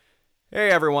Hey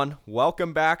everyone,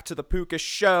 welcome back to the Puka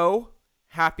Show.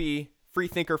 Happy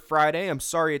Freethinker Friday. I'm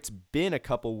sorry it's been a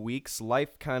couple weeks.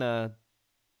 Life kind of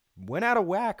went out of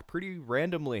whack pretty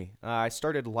randomly. I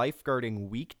started lifeguarding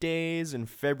weekdays in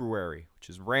February, which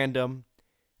is random.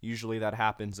 Usually that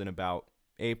happens in about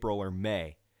April or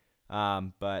May.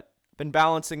 But I've been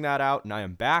balancing that out and I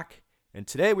am back. And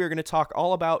today we're going to talk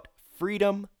all about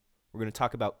freedom. We're going to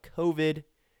talk about COVID.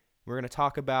 We're going to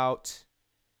talk about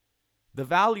the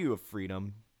value of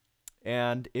freedom,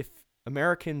 and if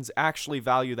Americans actually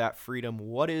value that freedom,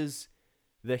 what is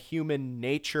the human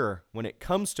nature when it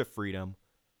comes to freedom?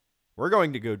 We're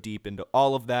going to go deep into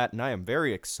all of that, and I am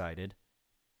very excited.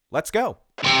 Let's go.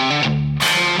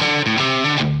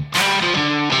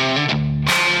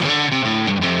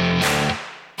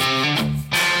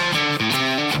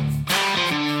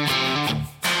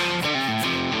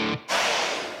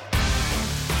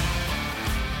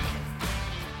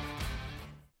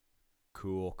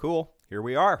 Cool. Here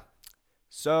we are.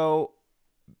 So,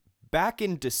 back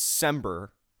in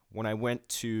December, when I went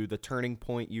to the Turning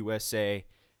Point USA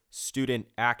Student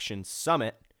Action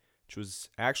Summit, which was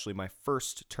actually my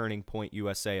first Turning Point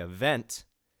USA event,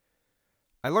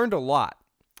 I learned a lot.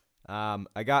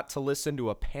 I got to listen to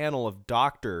a panel of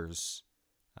doctors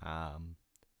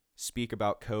speak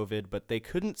about COVID, but they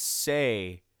couldn't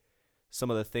say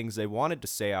some of the things they wanted to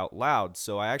say out loud,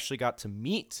 so I actually got to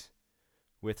meet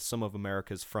with some of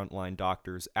America's frontline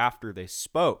doctors after they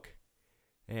spoke,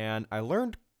 and I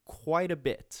learned quite a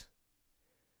bit.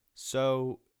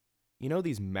 So,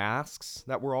 these masks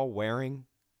that we're all wearing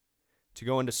to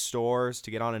go into stores, to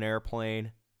get on an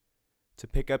airplane, to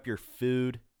pick up your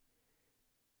food,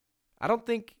 I don't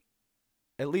think,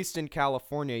 at least in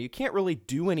California, you can't really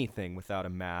do anything without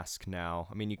a mask now.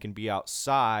 I mean, you can be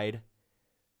outside,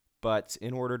 but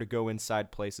in order to go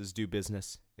inside places, do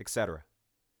business, etc.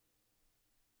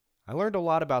 I learned a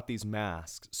lot about these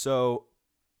masks. So,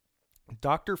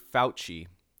 Dr. Fauci,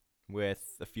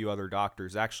 with a few other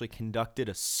doctors, actually conducted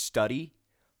a study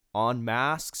on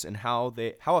masks and how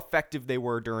effective they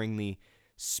were during the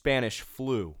Spanish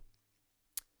flu.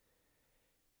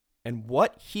 And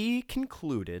what he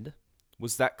concluded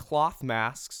was that cloth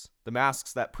masks, the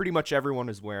masks that pretty much everyone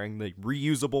is wearing, the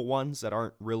reusable ones that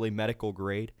aren't really medical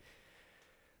grade,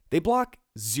 they block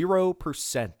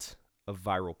 0% of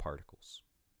viral particles.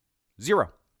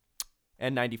 0.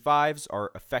 N95s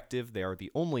are effective. They are the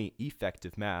only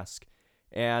effective mask.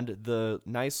 And the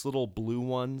nice little blue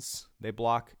ones, they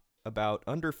block about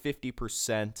under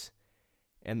 50%.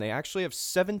 And they actually have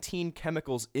 17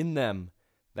 chemicals in them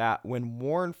that, when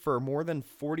worn for more than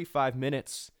 45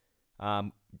 minutes,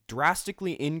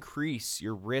 drastically increase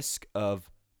your risk of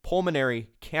pulmonary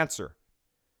cancer,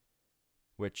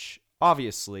 which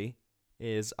obviously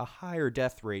is a higher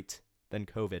death rate than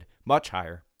COVID, much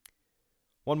higher.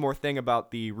 One more thing about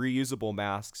the reusable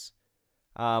masks,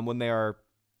 when they are,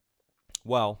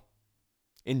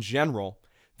 in general,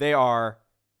 they are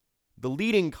the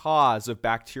leading cause of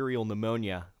bacterial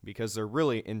pneumonia because they're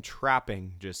really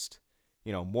entrapping just,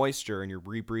 moisture, and you're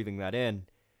rebreathing that in,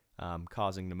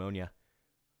 causing pneumonia.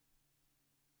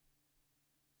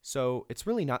 So it's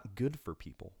really not good for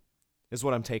people, is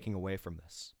what I'm taking away from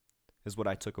this, is what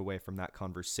I took away from that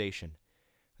conversation.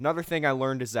 Another thing I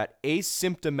learned is that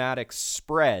asymptomatic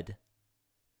spread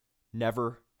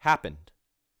never happened,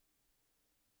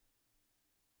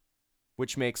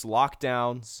 which makes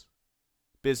lockdowns,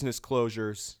 business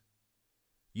closures,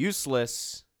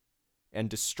 useless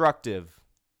and destructive,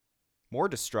 more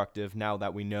destructive now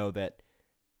that we know that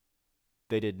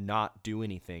they did not do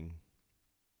anything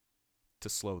to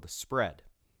slow the spread.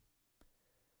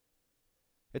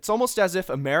 It's almost as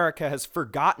if America has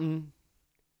forgotten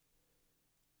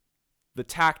the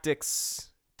tactics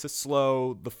to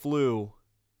slow the flu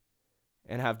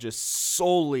and have just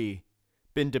solely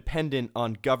been dependent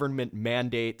on government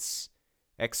mandates,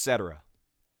 etc.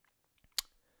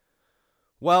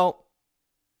 Well,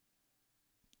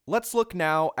 let's look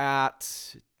now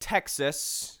at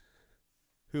Texas,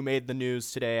 who made the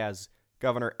news today as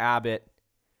Governor Abbott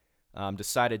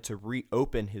decided to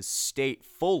reopen his state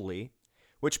fully,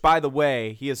 which, by the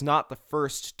way, he is not the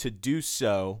first to do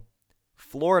so.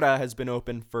 Florida has been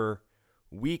open for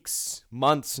weeks,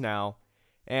 months now,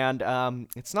 and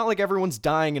it's not like everyone's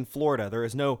dying in Florida. There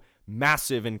is no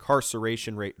massive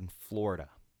incarceration rate in Florida.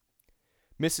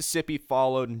 Mississippi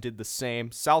followed and did the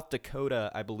same. South Dakota,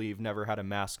 I believe, never had a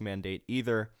mask mandate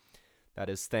either. That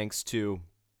is thanks to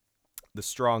the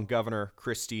strong Governor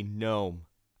Kristi Noem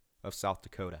of South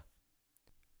Dakota.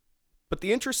 But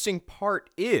the interesting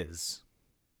part is,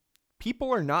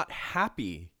 people are not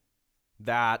happy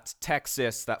that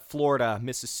Texas, that Florida,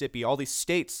 Mississippi, all these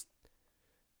states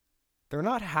they're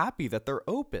not happy that they're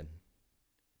open.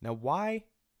 Now, why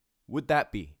would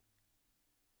that be?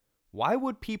 Why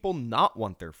would people not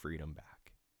want their freedom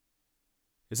back?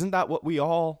 Isn't that what we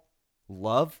all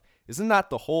love? Isn't that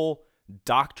the whole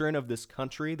doctrine of this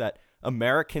country, that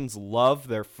Americans love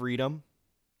their freedom?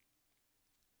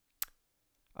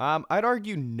 I'd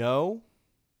argue no,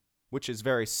 which is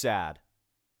very sad.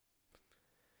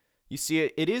 You see,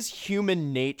 it is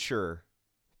human nature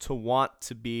to want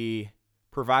to be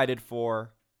provided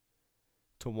for,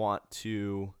 to want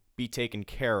to be taken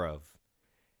care of.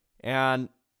 And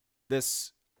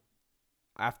this,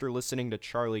 after listening to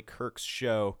Charlie Kirk's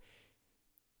show,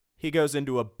 he goes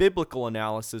into a biblical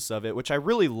analysis of it, which I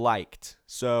really liked.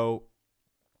 So,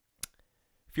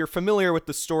 if you're familiar with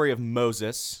the story of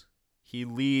Moses, he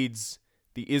leads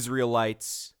the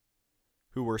Israelites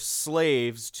who were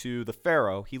slaves to the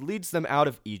Pharaoh. He leads them out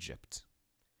of Egypt.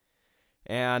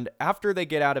 And after they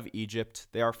get out of Egypt,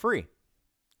 they are free.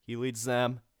 He leads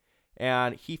them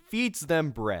and he feeds them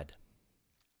bread.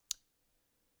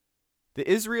 The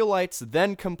Israelites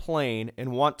then complain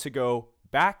and want to go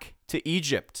back to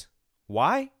Egypt.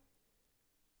 Why?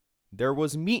 There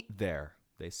was meat there,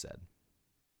 they said.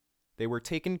 They were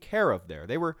taken care of there.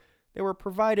 They were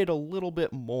provided a little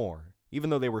bit more, even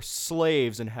though they were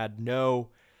slaves and had no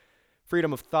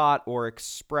freedom of thought or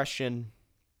expression.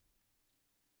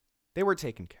 They were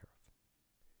taken care of.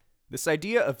 This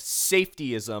idea of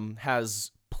safetyism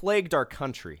has plagued our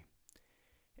country.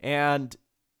 And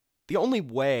the only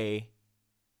way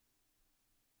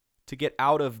to get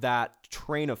out of that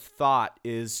train of thought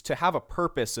is to have a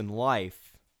purpose in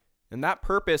life. And that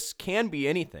purpose can be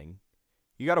anything.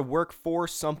 You got to work for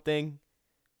something.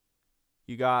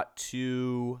 You got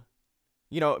to,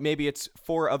 maybe it's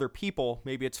for other people,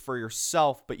 maybe it's for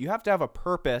yourself, but you have to have a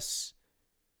purpose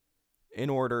in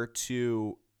order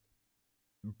to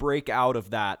break out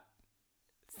of that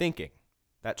thinking,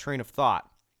 that train of thought.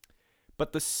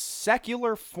 But the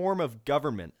secular form of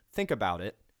government, think about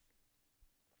it,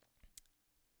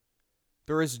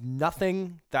 there is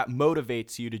nothing that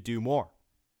motivates you to do more.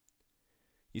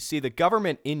 You see, the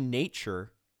government in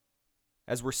nature,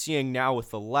 as we're seeing now with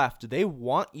the left, they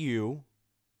want you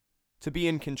to be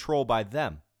in control by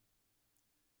them.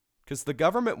 Because the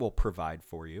government will provide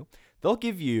for you. They'll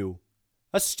give you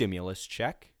a stimulus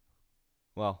check.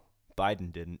 Well,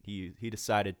 Biden didn't. He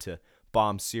decided to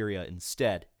bomb Syria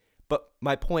instead. But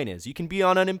my point is, you can be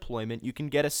on unemployment, you can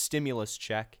get a stimulus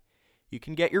check, you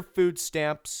can get your food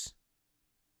stamps.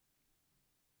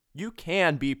 You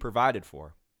can be provided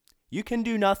for. You can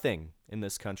do nothing in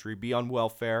this country, be on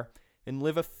welfare, and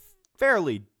live a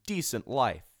fairly decent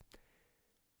life.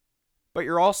 But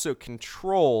you're also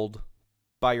controlled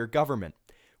by your government,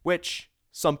 which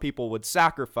some people would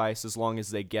sacrifice as long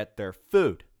as they get their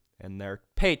food and their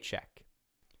paycheck.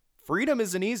 Freedom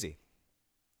isn't easy.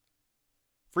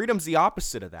 Freedom's the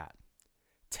opposite of that.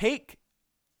 Take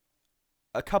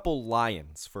a couple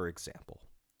lions, for example.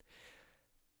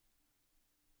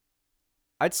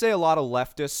 I'd say a lot of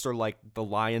leftists are like the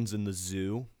lions in the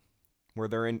zoo, where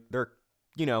they're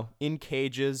in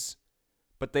cages,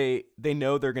 but they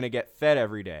know they're going to get fed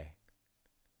every day.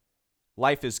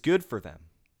 Life is good for them.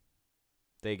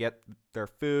 They get their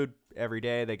food every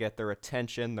day, they get their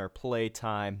attention, their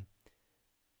playtime.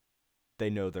 They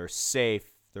know they're safe,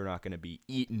 they're not going to be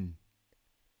eaten.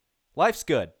 Life's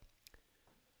good.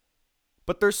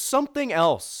 But there's something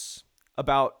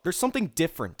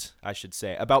different, I should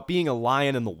say, about being a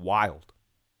lion in the wild.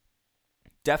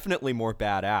 Definitely more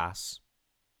badass.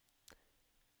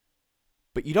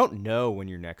 But you don't know when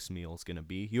your next meal is going to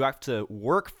be. You have to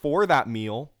work for that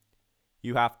meal.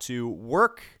 You have to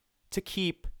work to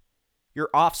keep your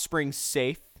offspring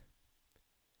safe.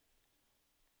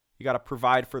 You got to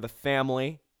provide for the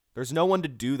family. There's no one to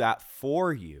do that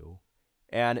for you.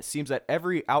 And it seems that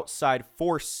every outside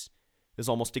force is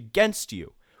almost against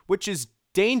you, which is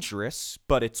dangerous,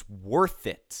 but it's worth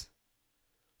it.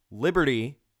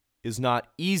 Liberty is not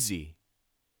easy,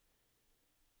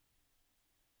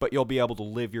 but you'll be able to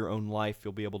live your own life.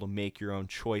 You'll be able to make your own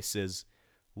choices.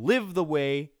 Live the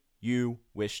way you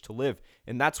wish to live.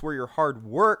 And that's where your hard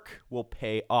work will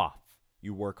pay off.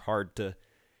 You work hard to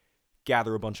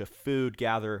gather a bunch of food,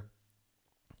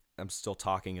 I'm still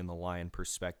talking in the lion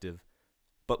perspective,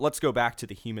 but let's go back to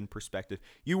the human perspective.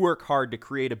 You work hard to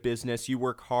create a business. You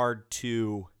work hard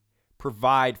to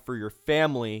provide for your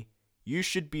family. You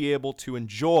should be able to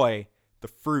enjoy the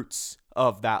fruits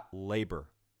of that labor.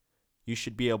 You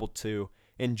should be able to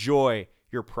enjoy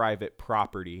your private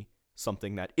property,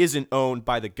 something that isn't owned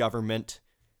by the government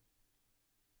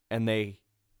and they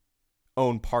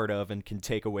own part of and can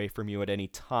take away from you at any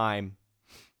time.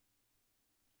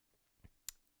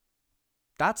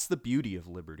 That's the beauty of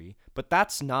liberty, but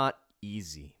that's not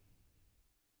easy.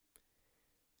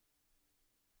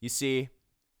 You see,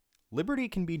 liberty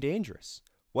can be dangerous.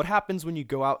 What happens when you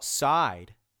go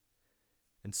outside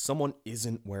and someone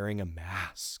isn't wearing a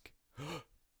mask?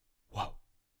 Whoa.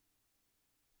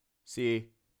 See,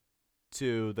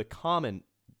 to the common,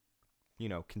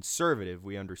 conservative,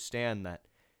 we understand that,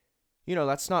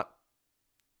 that's not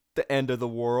the end of the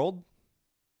world,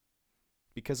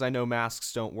 because I know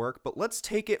masks don't work. But let's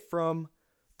take it from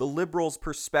the liberal's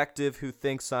perspective, who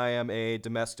thinks I am a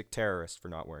domestic terrorist for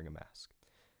not wearing a mask.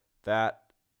 That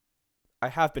I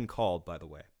have been called, by the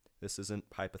way. This isn't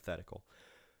hypothetical.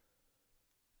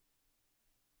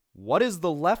 What is the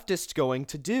leftist going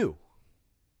to do?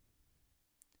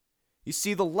 You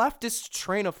see, the leftist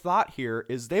train of thought here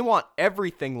is they want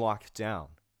everything locked down.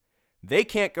 They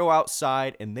can't go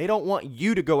outside, and they don't want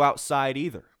you to go outside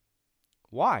either.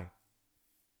 Why?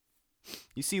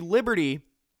 You see, liberty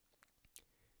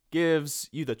gives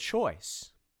you the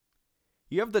choice.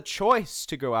 You have the choice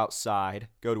to go outside,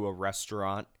 go to a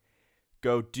restaurant,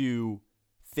 go do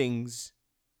things,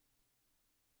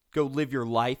 go live your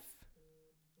life.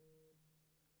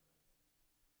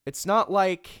 It's not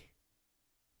like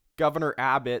Governor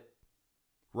Abbott,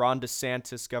 Governor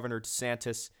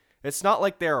DeSantis, it's not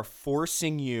like they are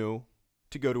forcing you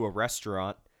to go to a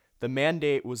restaurant. The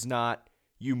mandate was not,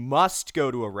 you must go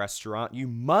to a restaurant. You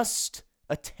must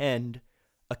attend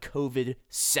a COVID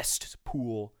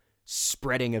cesspool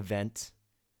spreading event.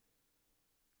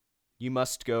 You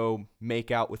must go make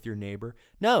out with your neighbor.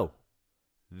 No,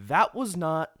 that was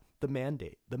not the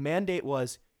mandate. The mandate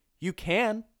was, you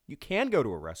can go to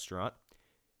a restaurant.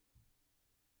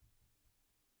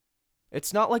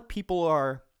 It's not like people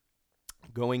are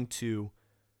going to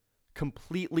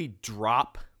completely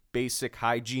drop basic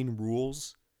hygiene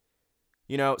rules.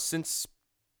 Since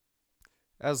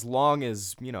as long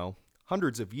as,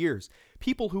 hundreds of years,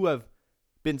 people who have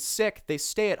been sick, they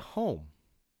stay at home.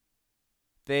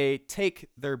 They take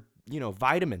their,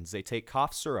 vitamins, they take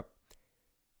cough syrup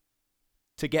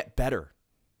to get better.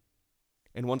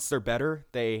 And once they're better,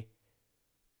 they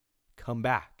come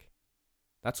back.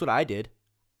 That's what I did.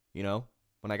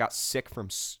 When I got sick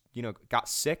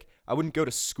I wouldn't go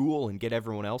to school and get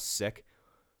everyone else sick.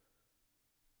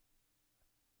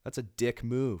 That's a dick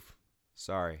move.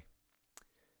 Sorry.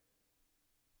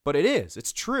 But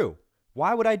it's true.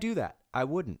 Why would I do that? I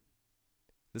wouldn't.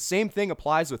 The same thing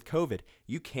applies with COVID.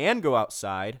 You can go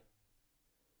outside.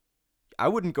 I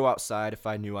wouldn't go outside if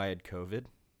I knew I had COVID.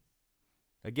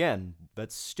 Again,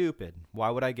 that's stupid. Why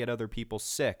would I get other people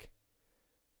sick?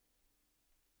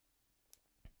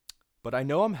 But I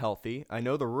know I'm healthy. I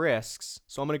know the risks.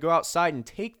 So I'm going to go outside and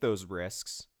take those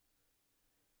risks.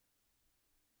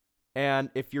 And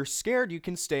if you're scared, you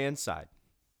can stay inside.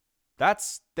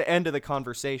 That's the end of the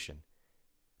conversation.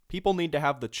 People need to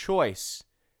have the choice.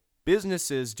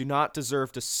 Businesses do not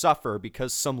deserve to suffer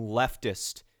because some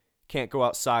leftist can't go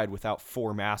outside without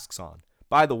 4 masks on.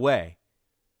 By the way,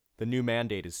 the new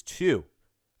mandate is 2,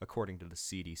 according to the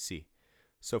CDC.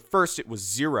 So first it was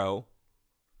 0,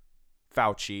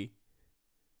 Fauci.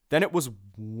 Then it was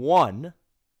 1.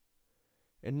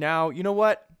 And now, you know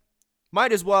what?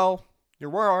 Might as well,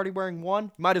 you're already wearing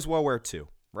 1, might as well wear 2,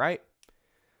 right?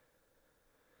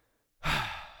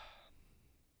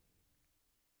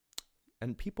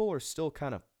 And people are still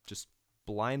kind of just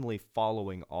blindly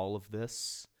following all of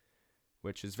this,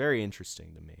 which is very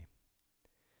interesting to me.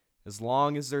 As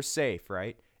long as they're safe,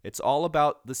 right? It's all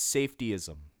about the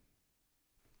safetyism.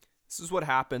 This is what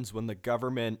happens when the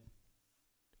government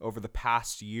over the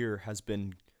past year has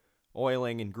been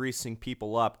oiling and greasing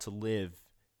people up to live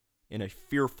in a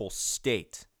fearful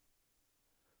state.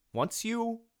 Once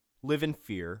you live in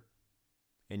fear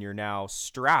and you're now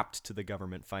strapped to the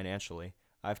government financially,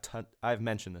 I've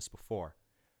mentioned this before,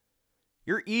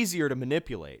 you're easier to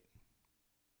manipulate.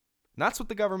 And that's what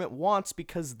the government wants,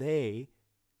 because they,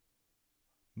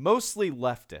 mostly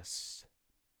leftists,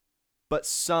 but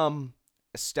some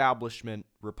establishment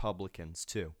Republicans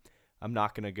too. I'm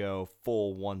not going to go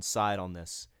full one side on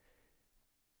this.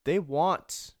 They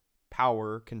want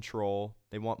power, control,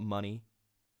 they want money.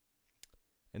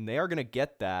 And they are going to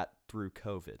get that through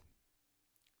COVID.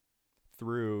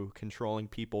 Through controlling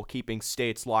people, keeping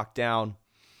states locked down.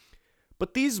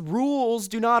 But these rules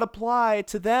do not apply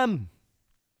to them.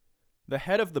 The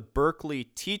head of the Berkeley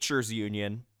Teachers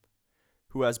Union,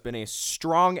 who has been a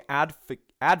strong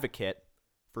advocate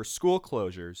for school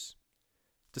closures,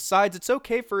 decides it's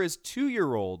okay for his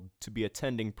 2-year-old to be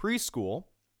attending preschool.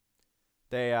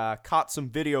 They caught some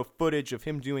video footage of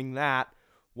him doing that,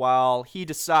 while he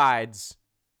decides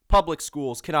public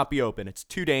schools cannot be open. It's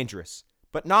too dangerous.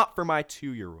 but not for my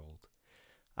 2-year-old.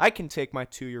 I can take my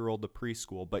 2-year-old to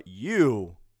preschool, but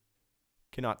you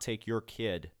cannot take your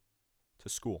kid to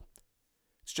school.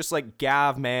 It's just like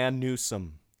Gavin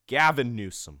Newsom. I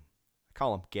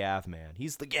call him Gav Man.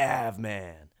 He's the Gav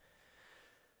Man.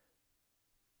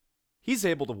 He's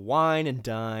able to wine and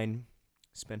dine,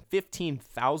 spend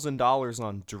 $15,000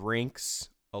 on drinks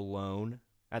alone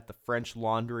at the French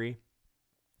Laundry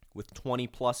with 20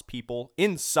 plus people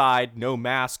inside, no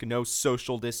mask, no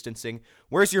social distancing.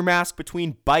 Where's your mask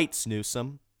between bites,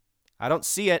 Newsom? I don't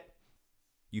see it,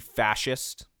 you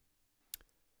fascist.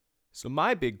 So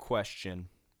my big question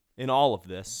in all of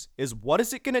this is, what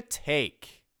is it going to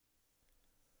take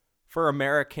for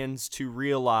Americans to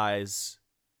realize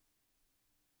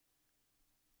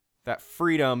that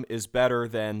freedom is better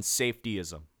than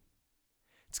safetyism?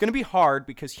 It's going to be hard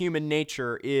because human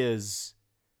nature is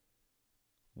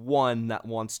one that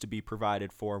wants to be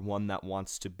provided for, one that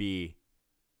wants to be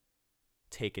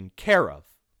taken care of,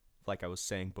 like I was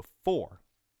saying before.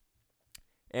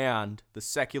 And the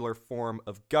secular form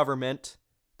of government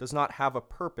does not have a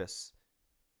purpose.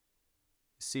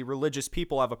 See, religious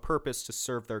people have a purpose to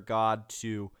serve their God,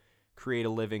 to create a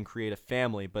living, create a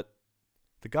family, but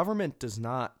the government does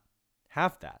not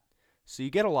have that. So you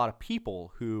get a lot of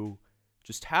people who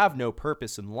just have no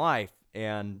purpose in life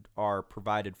and are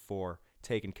provided for,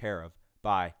 taken care of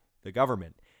by the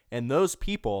government. And those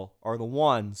people are the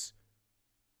ones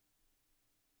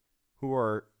who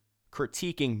are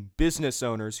critiquing business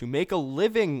owners who make a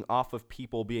living off of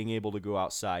people being able to go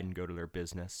outside and go to their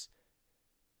business.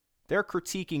 They're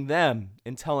critiquing them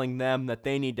and telling them that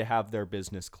they need to have their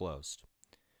business closed,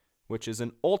 which is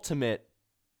an ultimate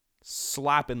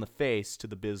slap in the face to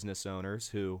the business owners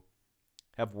who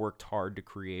have worked hard to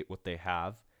create what they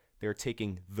have. They're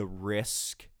taking the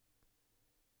risk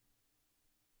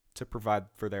to provide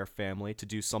for their family, to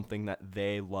do something that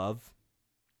they love.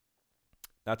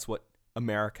 That's what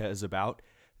America is about.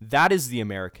 That is the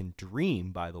American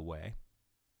dream, by the way,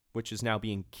 which is now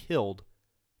being killed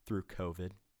through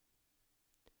COVID.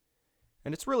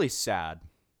 And it's really sad.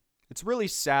 It's really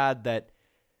sad that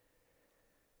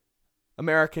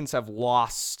Americans have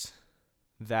lost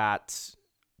that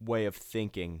way of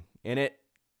thinking. And it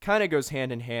kind of goes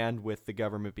hand in hand with the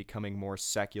government becoming more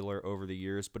secular over the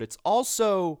years, but it's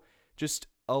also just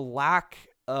a lack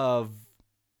of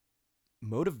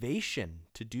motivation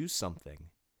to do something.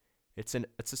 It's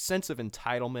a sense of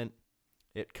entitlement.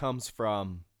 It comes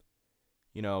from,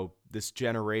 this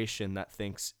generation that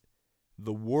thinks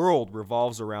the world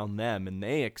revolves around them and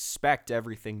they expect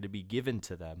everything to be given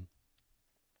to them.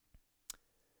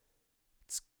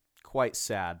 It's quite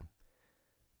sad.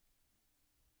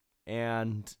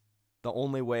 And the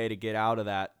only way to get out of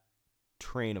that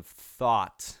train of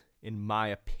thought, in my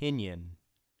opinion,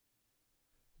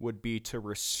 would be to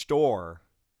restore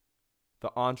the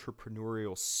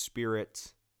entrepreneurial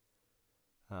spirit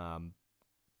of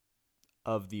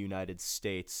the United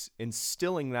States.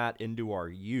 Instilling that into our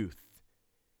youth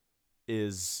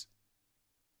is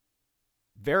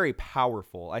very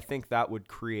powerful. I think that would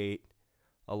create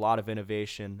a lot of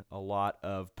innovation, a lot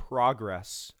of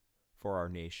progress for our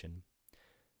nation.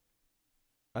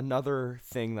 Another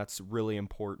thing that's really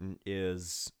important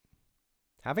is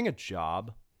having a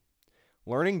job,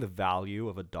 learning the value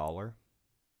of $1,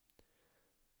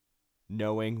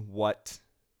 knowing what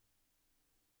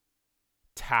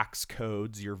tax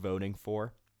codes you're voting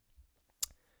for.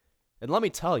 And let me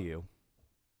tell you,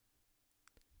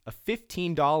 a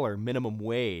 $15 minimum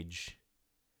wage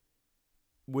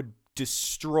would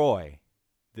destroy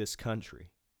this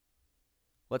country.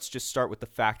 Let's just start with the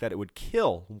fact that it would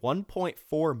kill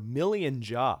 1.4 million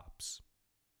jobs.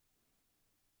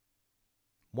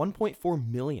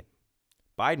 1.4 million.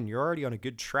 Biden, you're already on a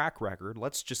good track record.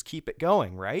 Let's just keep it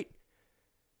going, right?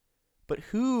 But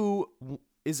who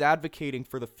is advocating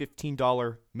for the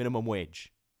 $15 minimum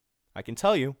wage? I can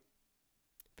tell you,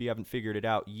 if you haven't figured it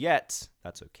out yet,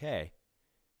 that's okay.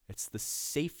 It's the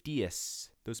safetyists,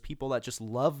 those people that just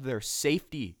love their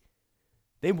safety.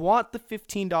 They want the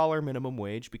 $15 minimum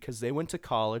wage because they went to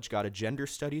college, got a gender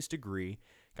studies degree,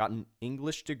 got an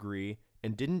English degree,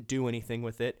 and didn't do anything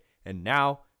with it. And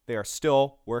now they are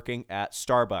still working at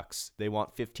Starbucks. They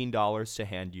want $15 to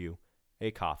hand you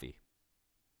a coffee.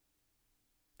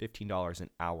 $15 an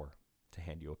hour to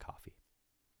hand you a coffee.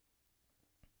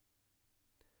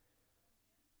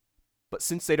 But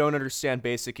since they don't understand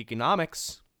basic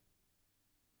economics,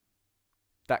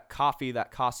 that coffee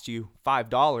that costs you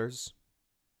 $5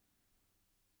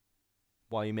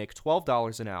 while you make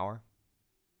 $12 an hour,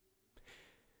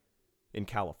 in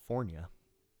California,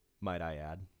 might I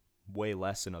add, way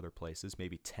less in other places,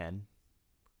 maybe 10,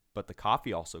 but the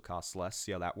coffee also costs less.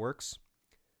 See how that works?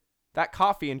 That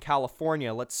coffee in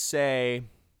California, let's say,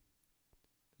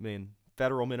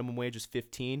 federal minimum wage is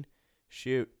 15.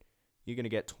 Shoot, you're going to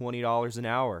get $20 an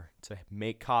hour to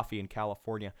make coffee in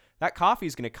California. That coffee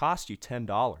is going to cost you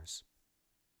 $10.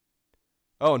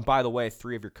 Oh, and by the way,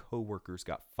 3 of your coworkers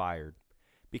got fired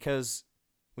because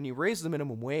when you raise the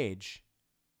minimum wage,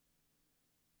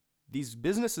 these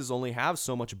businesses only have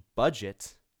so much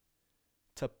budget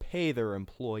to pay their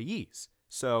employees.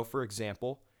 So, for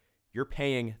example, you're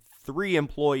paying 3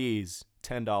 employees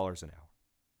 $10 an hour.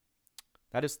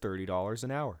 That is $30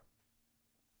 an hour.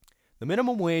 The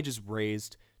minimum wage is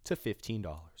raised to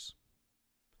 $15.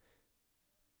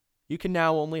 You can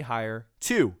now only hire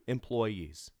 2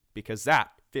 employees because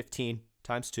that 15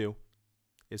 times 2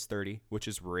 is 30, which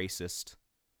is racist.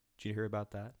 Did you hear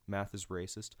about that? Math is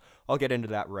racist. I'll get into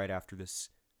that right after this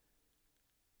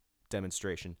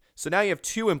demonstration. So now you have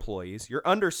 2 employees. You're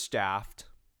understaffed.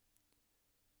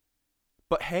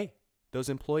 But hey, those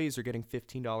employees are getting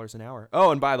 $15 an hour.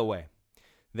 Oh, and by the way,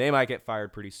 they might get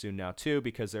fired pretty soon now too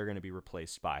because they're going to be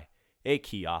replaced by a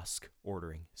kiosk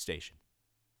ordering station.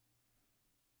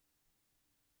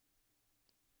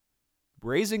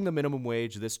 Raising the minimum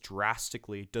wage this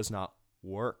drastically does not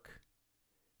work.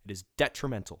 It is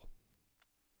detrimental.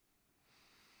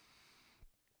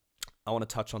 I want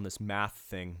to touch on this math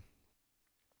thing.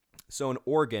 So in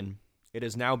Oregon, it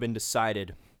has now been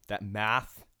decided that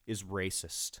math is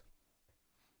racist.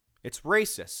 It's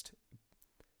racist.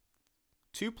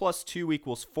 2 plus 2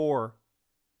 equals 4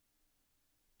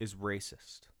 is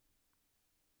racist.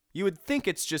 You would think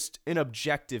it's just an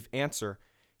objective answer.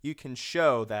 You can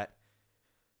show that,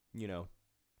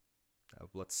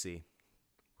 let's see,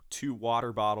 2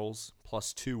 water bottles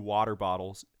plus 2 water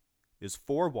bottles is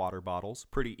 4 water bottles.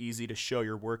 Pretty easy to show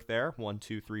your work there. 1,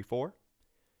 2, 3, 4.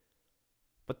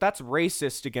 But that's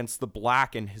racist against the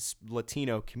Black and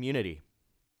Latino community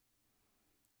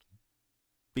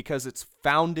because it's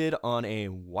founded on a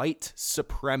white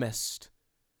supremacist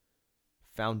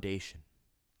foundation.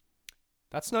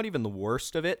 That's not even the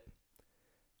worst of it.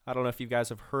 I don't know if you guys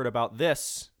have heard about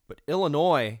this, but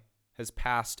Illinois has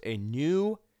passed a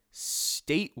new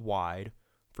statewide,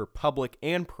 for public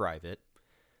and private,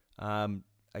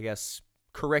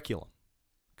 curriculum,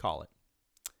 call it.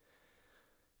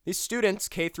 These students,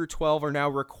 K through 12, are now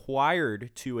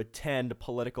required to attend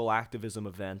political activism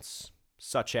events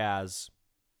such as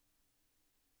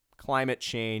climate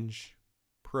change,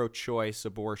 pro-choice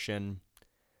abortion,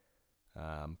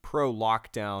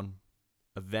 pro-lockdown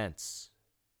events,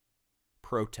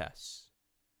 protests.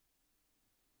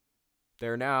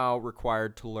 They're now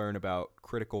required to learn about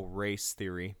critical race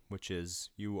theory, which is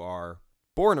you are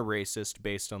born a racist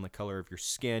based on the color of your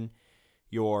skin.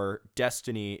 Your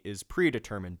destiny is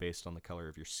predetermined based on the color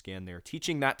of your skin. They're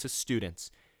teaching that to students.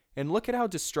 And look at how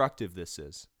destructive this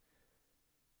is.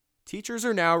 Teachers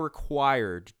are now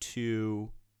required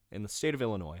to, in the state of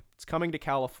Illinois, it's coming to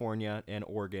California and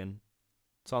Oregon,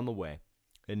 it's on the way,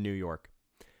 in New York.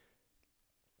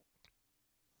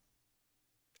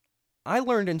 I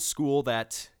learned in school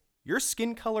that your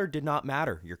skin color did not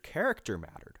matter. Your character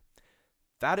mattered.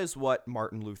 That is what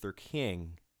Martin Luther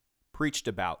King preached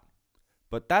about.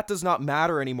 But that does not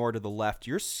matter anymore to the left.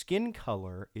 Your skin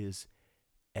color is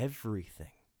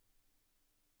everything.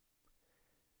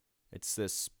 It's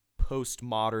this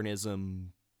postmodernism,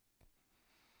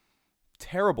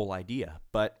 terrible idea.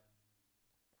 But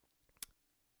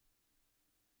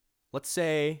let's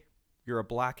say you're a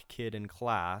black kid in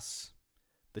class.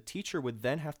 The teacher would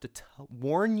then have to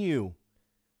warn you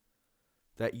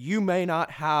that you may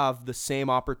not have the same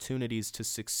opportunities to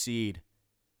succeed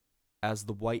as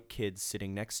the white kid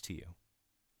sitting next to you.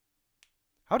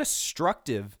 How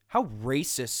destructive, how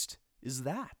racist is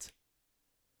that?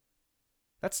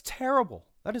 That's terrible.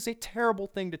 That is a terrible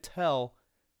thing to tell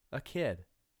a kid.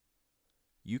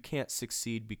 You can't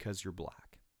succeed because you're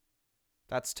black.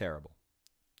 That's terrible.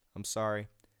 I'm sorry.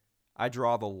 I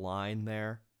draw the line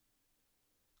there.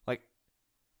 Like,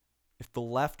 if the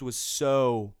left was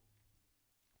so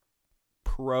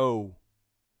pro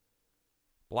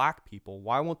black people,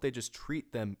 why won't they just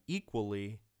treat them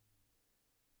equally?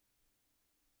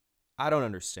 I don't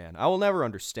understand. I will never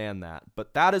understand that.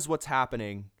 But that is what's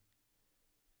happening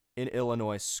in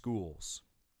Illinois schools.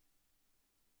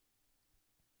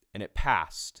 And it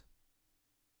passed.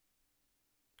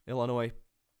 Illinois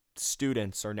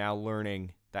students are now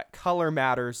learning that color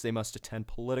matters. They must attend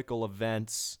political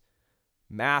events.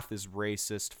 Math is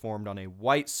racist, formed on a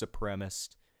white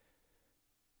supremacist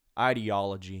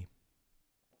ideology.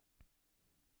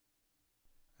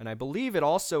 And I believe it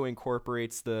also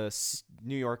incorporates the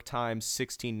New York Times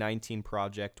 1619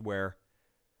 Project, where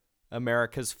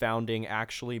America's founding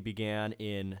actually began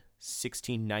in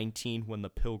 1619 when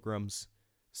the Pilgrims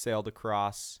sailed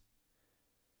across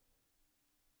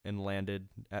and landed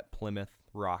at Plymouth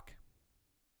Rock.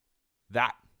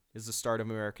 That is the start of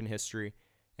American history,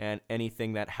 and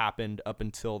anything that happened up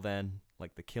until then,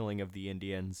 like the killing of the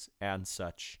Indians and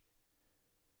such,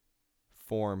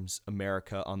 forms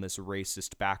America on this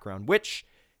racist background, which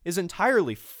is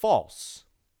entirely false,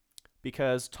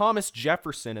 because Thomas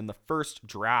Jefferson, in the first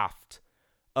draft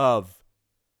of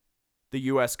the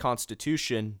U.S.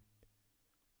 Constitution,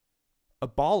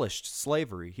 abolished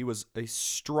slavery. He was a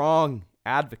strong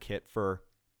advocate for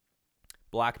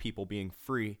black people being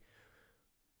free,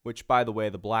 which, by the way,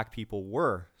 the black people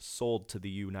were sold to the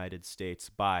United States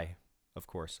by, of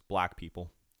course, black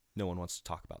people. No one wants to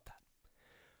talk about that.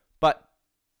 But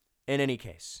in any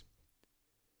case,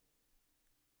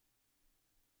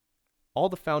 all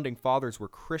the founding fathers were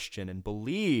Christian and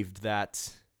believed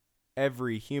that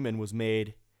every human was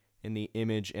made in the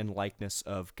image and likeness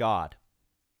of God.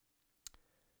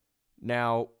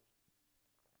 Now,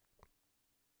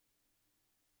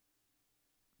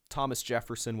 Thomas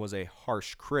Jefferson was a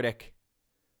harsh critic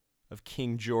of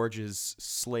King George's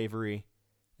slavery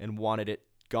and wanted it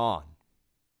gone.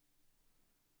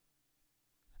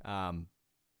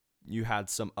 You had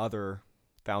some other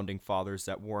founding fathers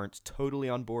that weren't totally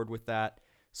on board with that,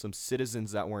 some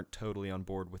citizens that weren't totally on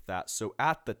board with that. So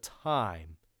at the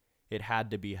time, it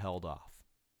had to be held off.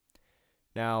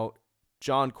 Now,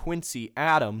 John Quincy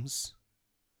Adams,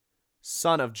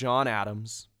 son of John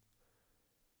Adams,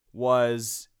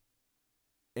 was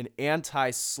an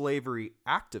anti-slavery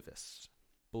activist,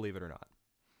 believe it or not.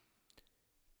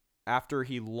 After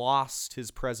he lost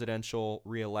his presidential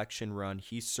re-election run,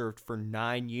 he served for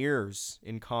 9 years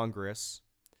in Congress,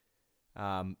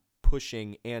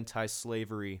 pushing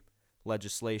anti-slavery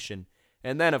legislation.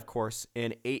 And then, of course,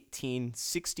 in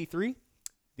 1863,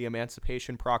 the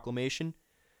Emancipation Proclamation,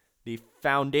 the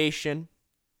foundation,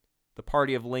 the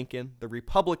Party of Lincoln, the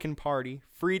Republican Party,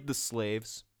 freed the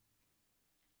slaves.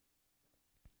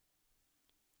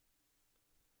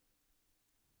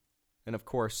 And of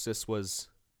course, this was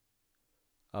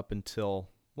up until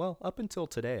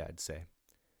today, I'd say,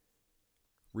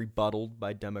 rebutted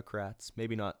by Democrats.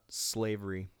 Maybe not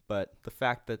slavery, but the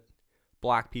fact that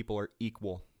black people are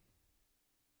equal.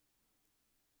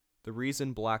 The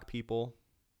reason black people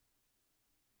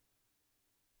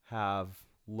have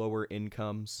lower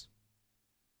incomes,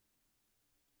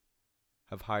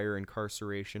 have higher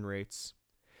incarceration rates,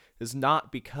 is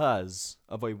not because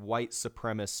of a white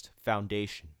supremacist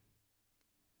foundation.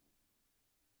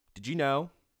 Did you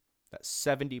know that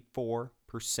 74%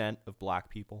 of black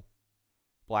people,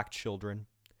 black children,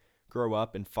 grow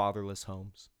up in fatherless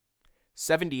homes?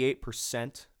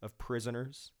 78% of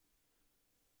prisoners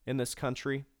in this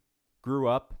country grew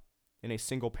up in a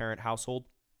single-parent household.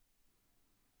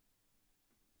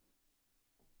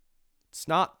 It's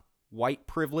not white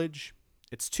privilege.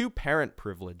 It's two-parent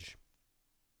privilege,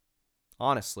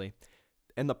 honestly.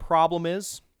 And the problem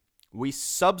is we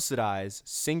subsidize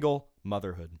single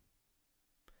motherhood.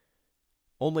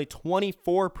 Only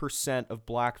 24% of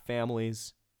black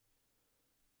families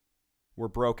were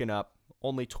broken up.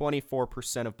 Only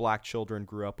 24% of black children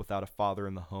grew up without a father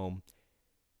in the home.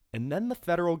 And then the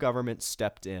federal government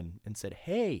stepped in and said,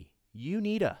 hey, you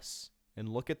need us. And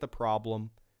look at the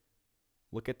problem.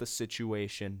 Look at the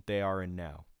situation they are in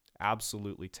now.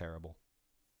 Absolutely terrible.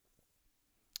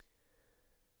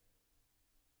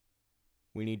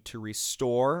 We need to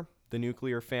restore the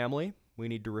nuclear family. We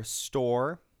need to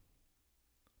restore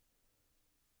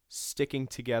sticking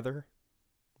together,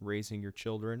 raising your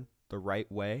children the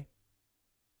right way.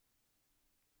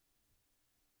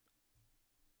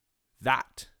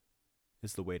 That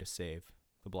is the way to save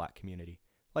the black community,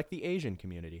 like the Asian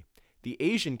community. The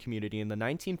Asian community in the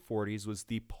 1940s was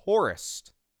the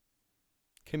poorest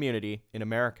community in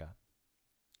America.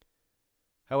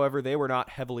 However, they were not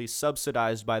heavily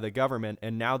subsidized by the government,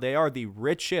 and now they are the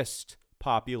richest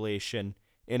population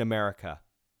in America,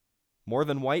 more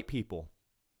than white people.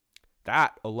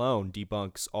 That alone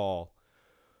debunks all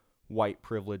white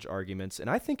privilege arguments,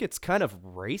 and I think it's kind of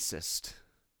racist,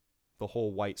 the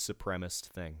whole white supremacist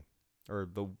thing, or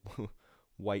the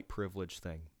white privilege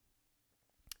thing.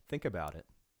 Think about it.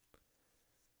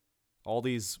 All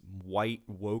these white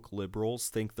woke liberals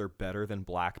think they're better than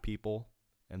black people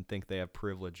and think they have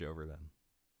privilege over them.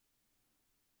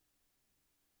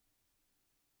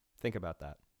 Think about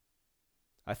that.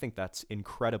 I think that's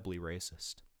incredibly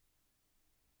racist.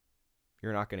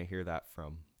 You're not going to hear that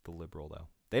from the liberal, though.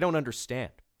 They don't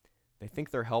understand. They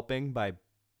think they're helping by,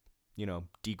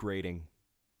 degrading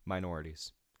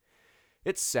minorities.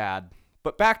 It's sad,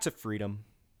 but back to freedom.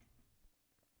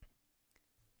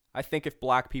 I think if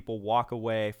black people walk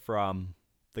away from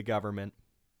the government,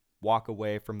 walk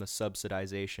away from the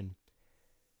subsidization,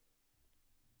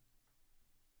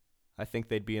 I think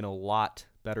they'd be in a lot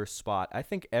better spot. I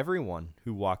think everyone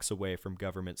who walks away from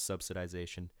government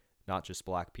subsidization, not just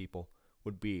black people,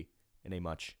 would be in a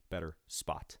much better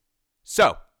spot.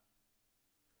 So,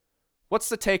 what's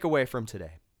the takeaway from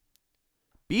today?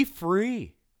 Be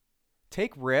free.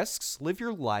 Take risks. Live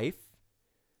your life.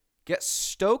 Get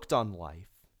stoked on life.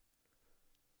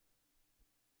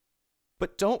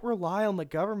 But don't rely on the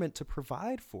government to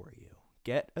provide for you.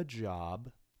 Get a job.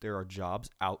 There are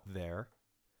jobs out there.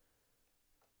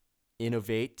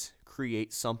 Innovate,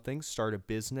 create something, start a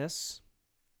business.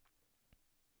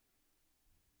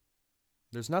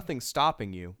 There's nothing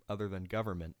stopping you other than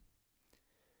government.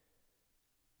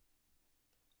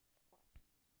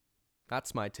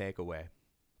 That's my takeaway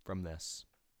from this.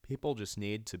 People just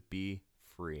need to be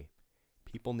free.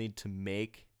 People need to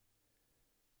make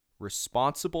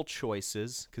responsible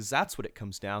choices, because that's what it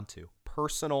comes down to.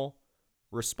 Personal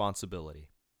responsibility.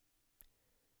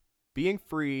 Being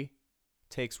free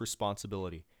takes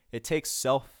responsibility. It takes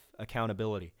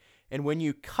self-accountability. And when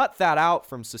you cut that out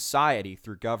from society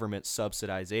through government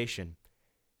subsidization,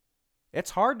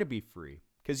 it's hard to be free,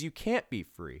 because you can't be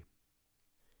free.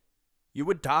 You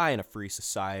would die in a free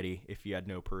society if you had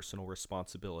no personal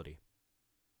responsibility.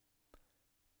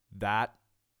 That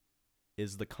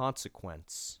is the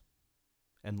consequence.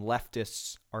 And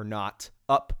leftists are not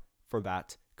up for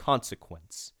that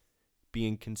consequence.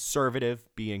 Being conservative,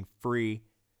 being free,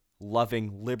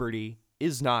 loving liberty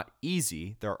is not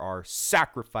easy. There are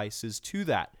sacrifices to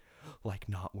that, like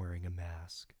not wearing a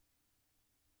mask.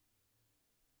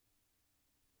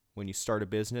 When you start a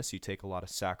business, you take a lot of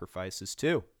sacrifices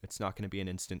too. It's not going to be an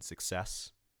instant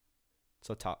success. It's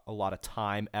a lot of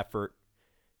time, effort.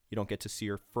 You don't get to see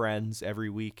your friends every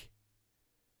week.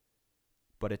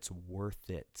 But it's worth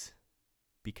it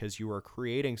because you are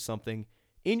creating something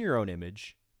in your own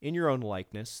image, in your own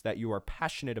likeness that you are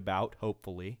passionate about,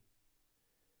 hopefully,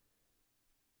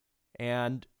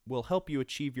 and will help you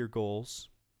achieve your goals,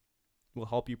 will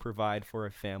help you provide for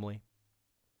a family,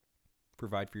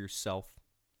 provide for yourself.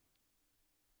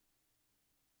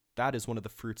 That is one of the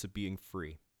fruits of being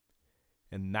free.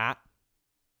 And that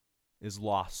is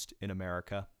lost in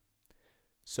America.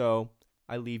 So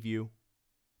I leave you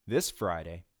this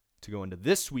Friday to go into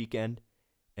this weekend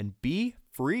and be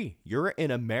free. You're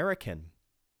an American.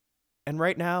 And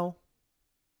right now,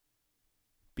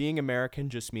 being American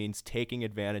just means taking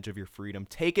advantage of your freedom.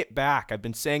 Take it back. I've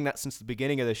been saying that since the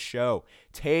beginning of this show.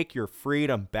 Take your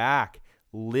freedom back.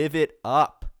 Live it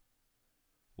up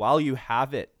while you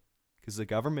have it, because the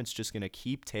government's just going to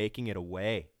keep taking it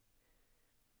away.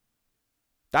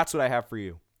 That's what I have for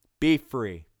you. Be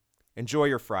free. Enjoy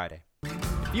your Friday.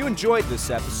 If you enjoyed this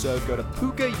episode, go to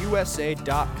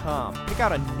pucausa.com. Pick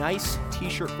out a nice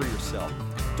t-shirt for yourself.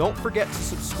 Don't forget to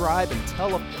subscribe and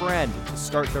tell a friend to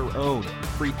start their own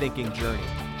free-thinking journey.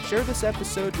 Share this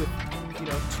episode with, 2,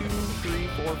 3,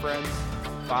 4 friends,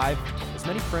 5, as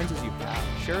many friends as you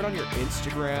have. Share it on your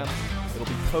Instagram. It'll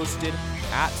be posted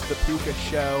at The Puka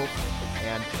Show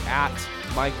and at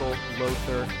Michael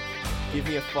Lowther. Give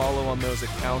me a follow on those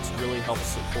accounts. Really helps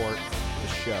support the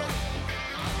show.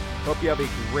 Hope you have a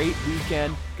great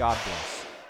weekend. God bless.